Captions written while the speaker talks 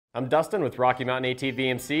I'm Dustin with Rocky Mountain AT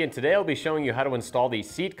VMC, and today I'll be showing you how to install the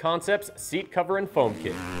Seat Concepts Seat Cover and Foam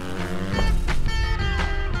Kit.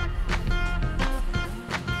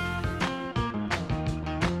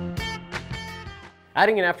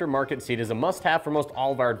 Adding an aftermarket seat is a must-have for most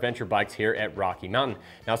all of our adventure bikes here at Rocky Mountain.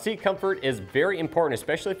 Now, seat comfort is very important,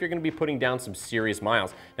 especially if you're going to be putting down some serious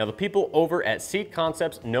miles. Now, the people over at Seat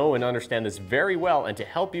Concepts know and understand this very well, and to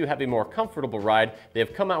help you have a more comfortable ride, they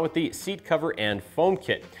have come out with the seat cover and foam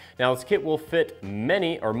kit. Now, this kit will fit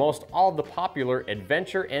many or most all of the popular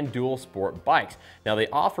adventure and dual sport bikes. Now, they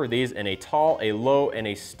offer these in a tall, a low, and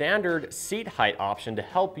a standard seat height option to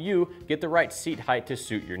help you get the right seat height to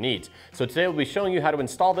suit your needs. So today we'll be showing you how to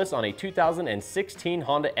install this on a 2016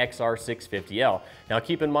 Honda XR650L. Now,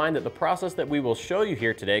 keep in mind that the process that we will show you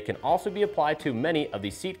here today can also be applied to many of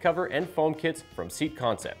the seat cover and foam kits from Seat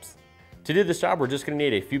Concepts. To do this job, we're just going to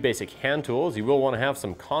need a few basic hand tools. You will want to have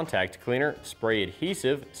some contact cleaner, spray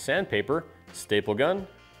adhesive, sandpaper, staple gun,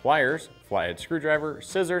 pliers, flathead screwdriver,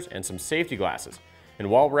 scissors, and some safety glasses. And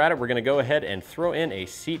while we're at it, we're going to go ahead and throw in a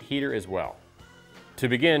seat heater as well. To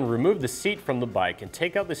begin, remove the seat from the bike and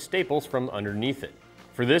take out the staples from underneath it.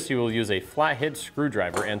 For this, you will use a flathead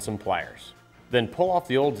screwdriver and some pliers. Then pull off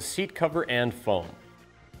the old seat cover and foam.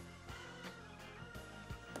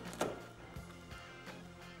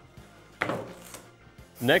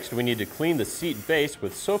 Next, we need to clean the seat base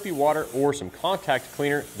with soapy water or some contact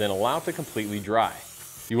cleaner, then allow it to completely dry.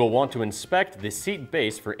 You will want to inspect the seat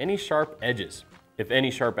base for any sharp edges. If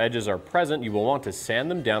any sharp edges are present, you will want to sand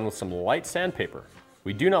them down with some light sandpaper.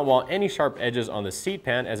 We do not want any sharp edges on the seat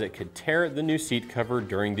pan, as it could tear the new seat cover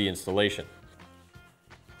during the installation.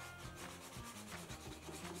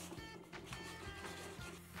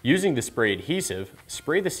 Using the spray adhesive,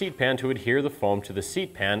 spray the seat pan to adhere the foam to the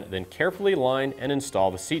seat pan, then carefully line and install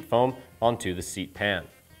the seat foam onto the seat pan.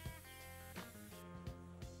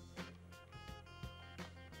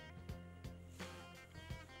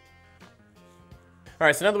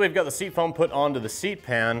 Alright, so now that we've got the seat foam put onto the seat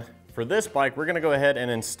pan, for this bike we're going to go ahead and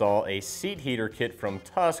install a seat heater kit from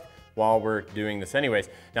Tusk while we're doing this anyways.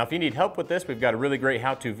 Now, if you need help with this, we've got a really great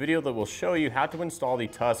how-to video that will show you how to install the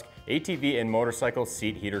Tusk ATV and motorcycle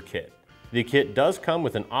seat heater kit. The kit does come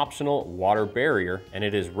with an optional water barrier, and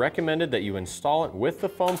it is recommended that you install it with the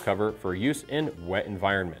foam cover for use in wet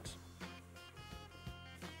environments.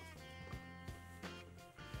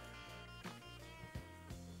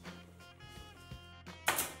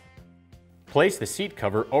 Place the seat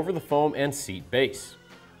cover over the foam and seat base.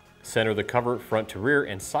 Center the cover front to rear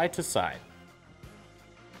and side to side.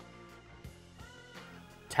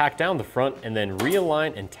 Tack down the front and then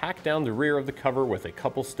realign and tack down the rear of the cover with a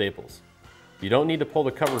couple staples. You don't need to pull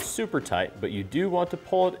the cover super tight, but you do want to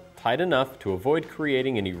pull it tight enough to avoid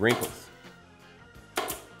creating any wrinkles.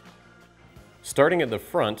 Starting at the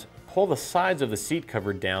front, pull the sides of the seat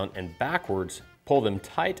cover down and backwards, pull them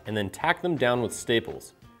tight and then tack them down with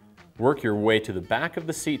staples. Work your way to the back of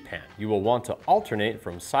the seat pan. You will want to alternate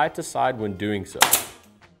from side to side when doing so.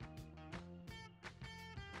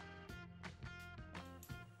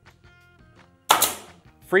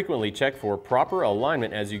 Frequently check for proper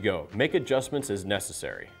alignment as you go. Make adjustments as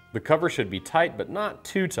necessary. The cover should be tight, but not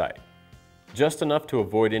too tight. Just enough to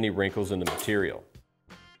avoid any wrinkles in the material.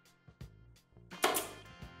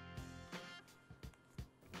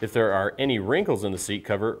 If there are any wrinkles in the seat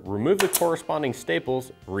cover, remove the corresponding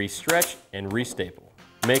staples, re-stretch, and re-staple.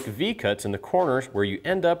 Make V-cuts in the corners where you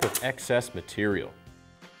end up with excess material.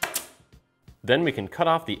 Then we can cut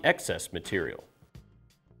off the excess material.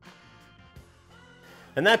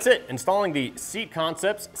 And that's it. Installing the Seat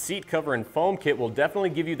Concepts seat cover and foam kit will definitely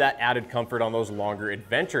give you that added comfort on those longer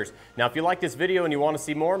adventures. Now, if you like this video and you want to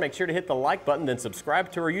see more, make sure to hit the like button, then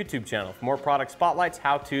subscribe to our YouTube channel for more product spotlights,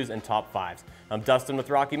 how-tos, and top 5s. I'm Dustin with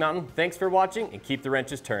Rocky Mountain. Thanks for watching, and keep the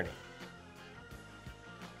wrenches turning.